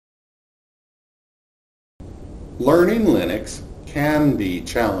Learning Linux can be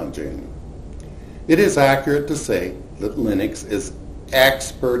challenging. It is accurate to say that Linux is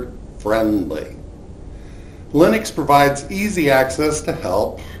expert-friendly. Linux provides easy access to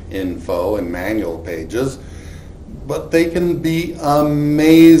help, info, and manual pages, but they can be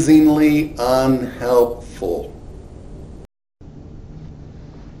amazingly unhelpful.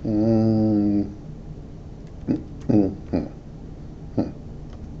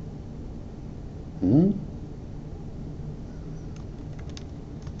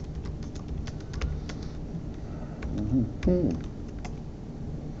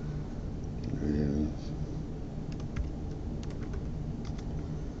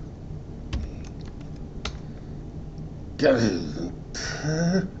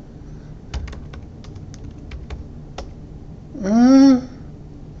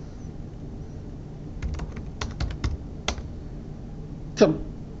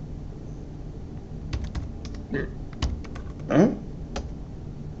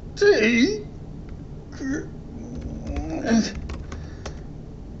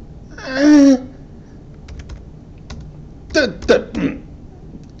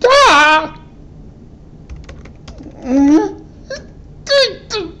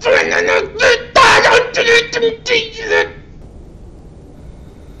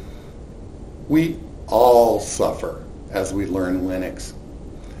 We all suffer as we learn Linux.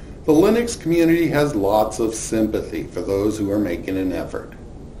 The Linux community has lots of sympathy for those who are making an effort.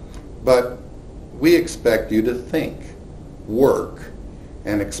 But we expect you to think, work,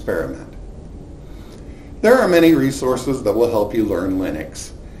 and experiment. There are many resources that will help you learn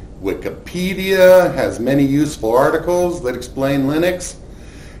Linux. Wikipedia has many useful articles that explain Linux.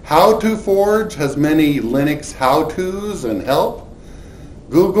 How2Forge has many Linux how-tos and help.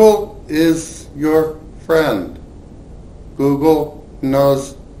 Google is your friend. Google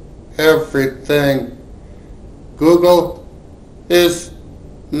knows everything. Google is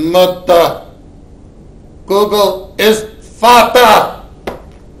Mutta. Google is Fata.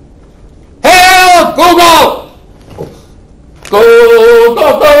 Hail Google! Go,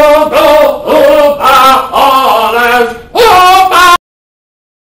 go, go, go, hoopa, all is hoopa!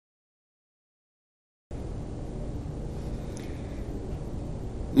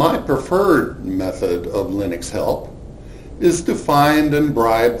 My preferred method of Linux help is to find and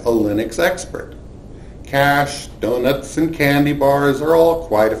bribe a Linux expert. Cash, donuts, and candy bars are all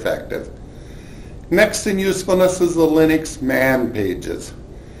quite effective. Next in usefulness is the Linux man pages.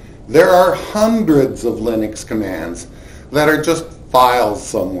 There are hundreds of Linux commands that are just files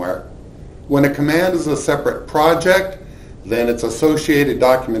somewhere. When a command is a separate project, then its associated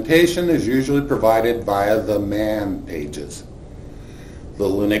documentation is usually provided via the man pages. The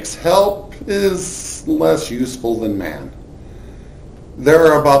Linux help is less useful than man. There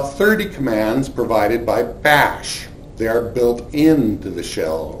are about 30 commands provided by bash. They are built into the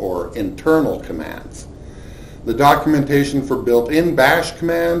shell, or internal commands. The documentation for built-in bash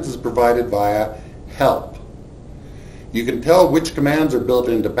commands is provided via help. You can tell which commands are built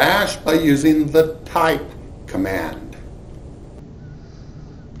into bash by using the type command.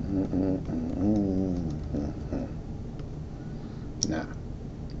 Now,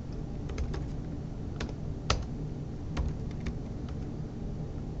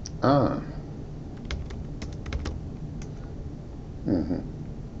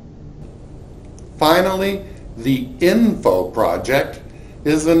 Finally, the info project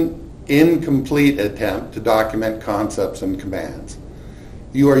is an incomplete attempt to document concepts and commands.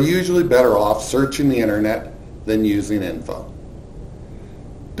 You are usually better off searching the internet than using info.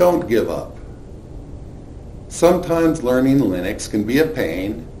 Don't give up. Sometimes learning Linux can be a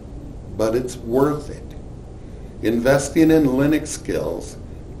pain, but it's worth it. Investing in Linux skills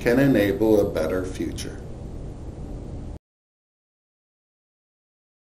can enable a better future.